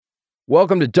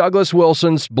Welcome to Douglas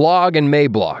Wilson's Blog and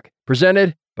Mablog,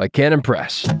 presented by Canon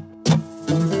Press.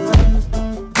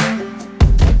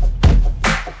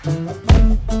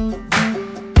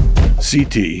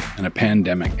 CT and a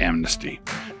Pandemic Amnesty,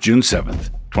 June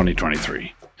 7th,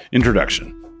 2023.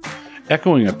 Introduction.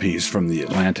 Echoing a piece from The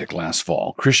Atlantic last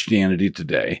fall, Christianity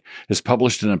Today has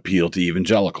published an appeal to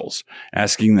evangelicals,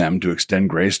 asking them to extend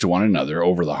grace to one another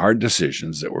over the hard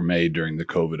decisions that were made during the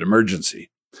COVID emergency.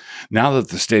 Now that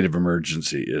the state of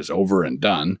emergency is over and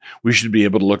done, we should be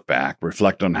able to look back,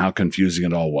 reflect on how confusing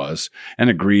it all was, and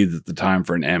agree that the time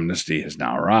for an amnesty has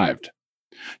now arrived.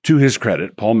 To his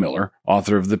credit, Paul Miller,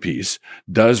 author of the piece,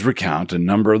 does recount a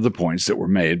number of the points that were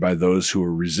made by those who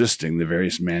were resisting the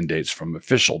various mandates from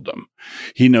officialdom.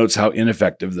 He notes how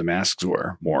ineffective the masks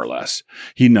were, more or less.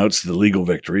 He notes the legal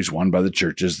victories won by the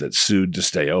churches that sued to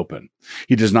stay open.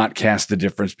 He does not cast the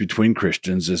difference between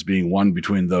Christians as being one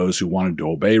between those who wanted to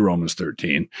obey Romans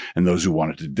 13 and those who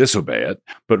wanted to disobey it,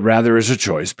 but rather as a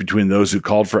choice between those who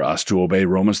called for us to obey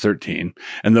Romans 13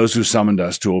 and those who summoned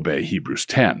us to obey Hebrews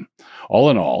 10.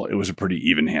 All in all, it was a pretty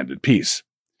even-handed piece,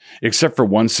 except for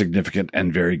one significant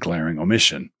and very glaring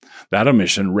omission. That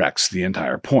omission wrecks the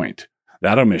entire point.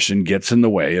 That omission gets in the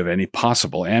way of any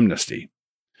possible amnesty.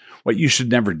 What you should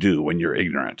never do when you're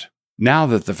ignorant. Now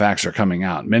that the facts are coming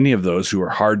out, many of those who are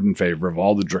hard in favor of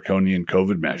all the draconian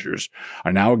COVID measures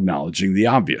are now acknowledging the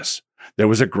obvious. There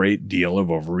was a great deal of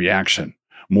overreaction.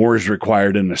 More is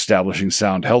required in establishing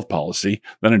sound health policy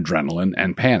than adrenaline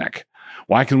and panic.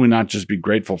 Why can we not just be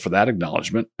grateful for that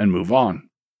acknowledgement and move on?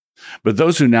 But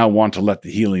those who now want to let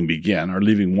the healing begin are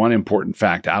leaving one important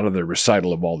fact out of their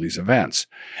recital of all these events.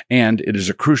 And it is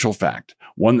a crucial fact,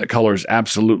 one that colors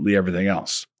absolutely everything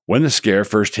else. When the scare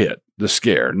first hit, the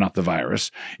scare, not the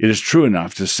virus, it is true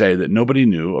enough to say that nobody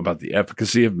knew about the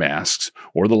efficacy of masks,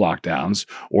 or the lockdowns,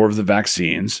 or of the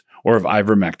vaccines, or of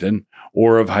ivermectin,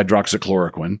 or of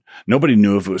hydroxychloroquine. Nobody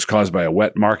knew if it was caused by a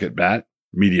wet market bat,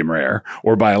 medium rare,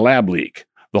 or by a lab leak.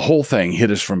 The whole thing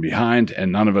hit us from behind,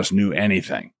 and none of us knew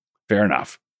anything. Fair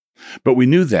enough. But we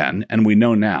knew then, and we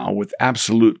know now, with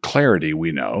absolute clarity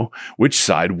we know, which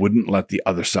side wouldn't let the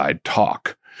other side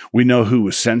talk. We know who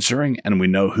was censoring, and we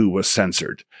know who was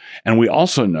censored. And we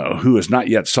also know who has not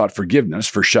yet sought forgiveness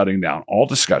for shutting down all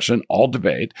discussion, all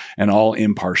debate, and all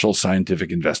impartial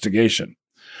scientific investigation.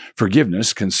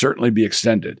 Forgiveness can certainly be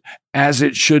extended, as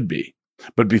it should be.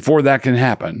 But before that can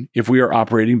happen, if we are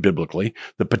operating biblically,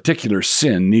 the particular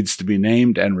sin needs to be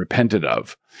named and repented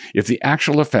of. If the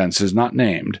actual offense is not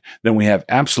named, then we have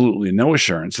absolutely no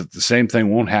assurance that the same thing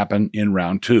won't happen in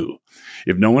round two.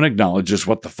 If no one acknowledges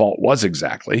what the fault was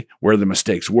exactly, where the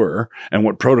mistakes were, and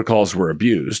what protocols were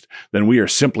abused, then we are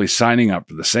simply signing up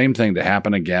for the same thing to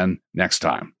happen again next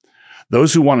time.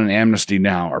 Those who want an amnesty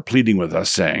now are pleading with us,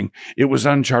 saying, it was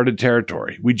uncharted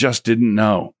territory. We just didn't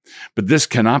know. But this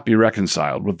cannot be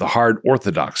reconciled with the hard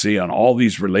orthodoxy on all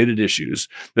these related issues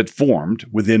that formed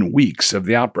within weeks of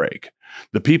the outbreak.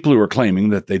 The people who are claiming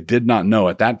that they did not know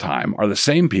at that time are the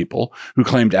same people who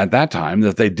claimed at that time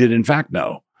that they did in fact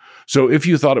know. So if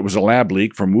you thought it was a lab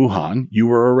leak from Wuhan, you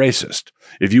were a racist.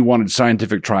 If you wanted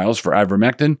scientific trials for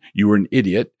ivermectin, you were an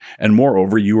idiot. And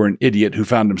moreover, you were an idiot who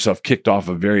found himself kicked off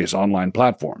of various online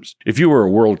platforms. If you were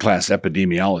a world-class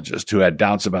epidemiologist who had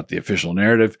doubts about the official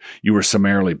narrative, you were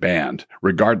summarily banned,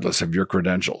 regardless of your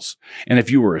credentials. And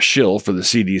if you were a shill for the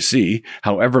CDC,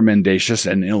 however mendacious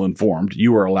and ill-informed,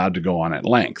 you were allowed to go on at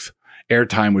length.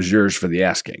 Airtime was yours for the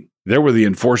asking. There were the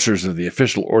enforcers of the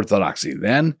official orthodoxy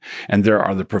then, and there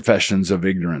are the professions of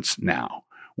ignorance now.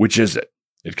 Which is it?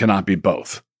 It cannot be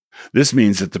both. This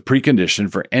means that the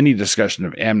precondition for any discussion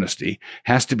of amnesty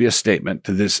has to be a statement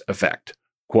to this effect.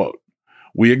 Quote,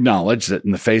 we acknowledge that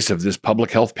in the face of this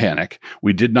public health panic,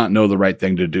 we did not know the right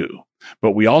thing to do,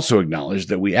 but we also acknowledge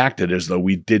that we acted as though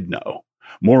we did know.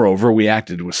 Moreover, we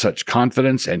acted with such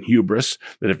confidence and hubris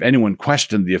that if anyone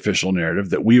questioned the official narrative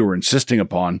that we were insisting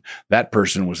upon, that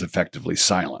person was effectively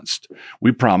silenced.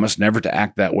 We promise never to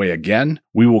act that way again.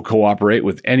 We will cooperate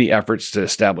with any efforts to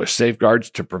establish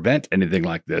safeguards to prevent anything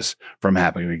like this from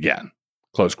happening again.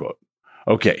 Close quote.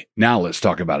 Okay, now let's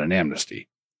talk about an amnesty.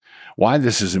 Why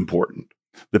this is important.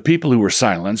 The people who were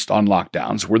silenced on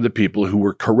lockdowns were the people who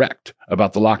were correct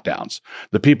about the lockdowns.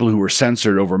 The people who were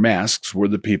censored over masks were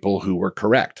the people who were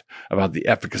correct about the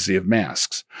efficacy of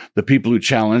masks. The people who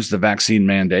challenged the vaccine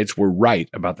mandates were right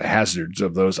about the hazards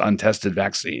of those untested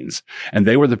vaccines, and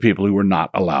they were the people who were not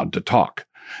allowed to talk.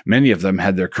 Many of them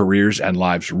had their careers and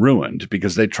lives ruined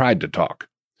because they tried to talk.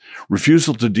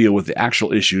 Refusal to deal with the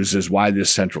actual issues is why this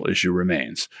central issue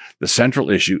remains. The central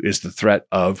issue is the threat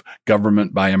of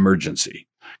government by emergency.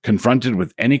 Confronted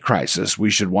with any crisis, we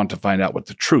should want to find out what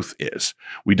the truth is.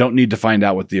 We don't need to find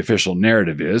out what the official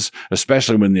narrative is,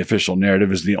 especially when the official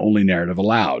narrative is the only narrative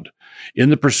allowed. In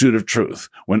the pursuit of truth,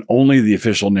 when only the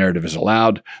official narrative is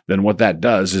allowed, then what that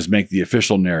does is make the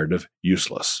official narrative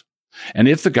useless. And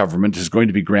if the government is going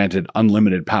to be granted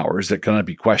unlimited powers that cannot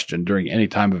be questioned during any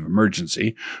time of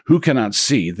emergency, who cannot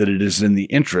see that it is in the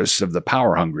interests of the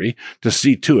power-hungry to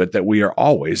see to it that we are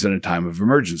always in a time of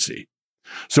emergency?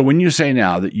 So when you say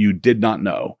now that you did not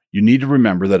know, you need to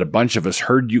remember that a bunch of us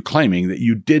heard you claiming that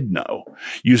you did know.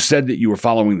 You said that you were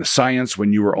following the science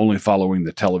when you were only following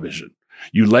the television.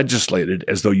 You legislated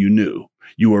as though you knew.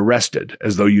 You arrested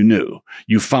as though you knew.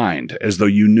 You fined as though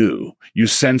you knew. You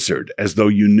censored as though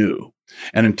you knew.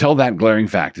 And until that glaring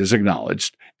fact is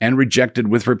acknowledged and rejected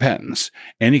with repentance,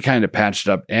 any kind of patched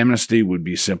up amnesty would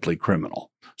be simply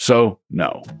criminal. So,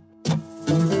 no.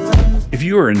 If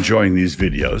you are enjoying these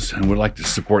videos and would like to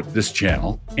support this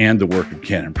channel and the work of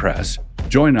Canon Press,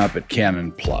 join up at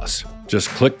Canon Plus. Just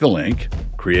click the link,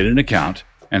 create an account,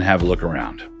 and have a look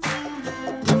around.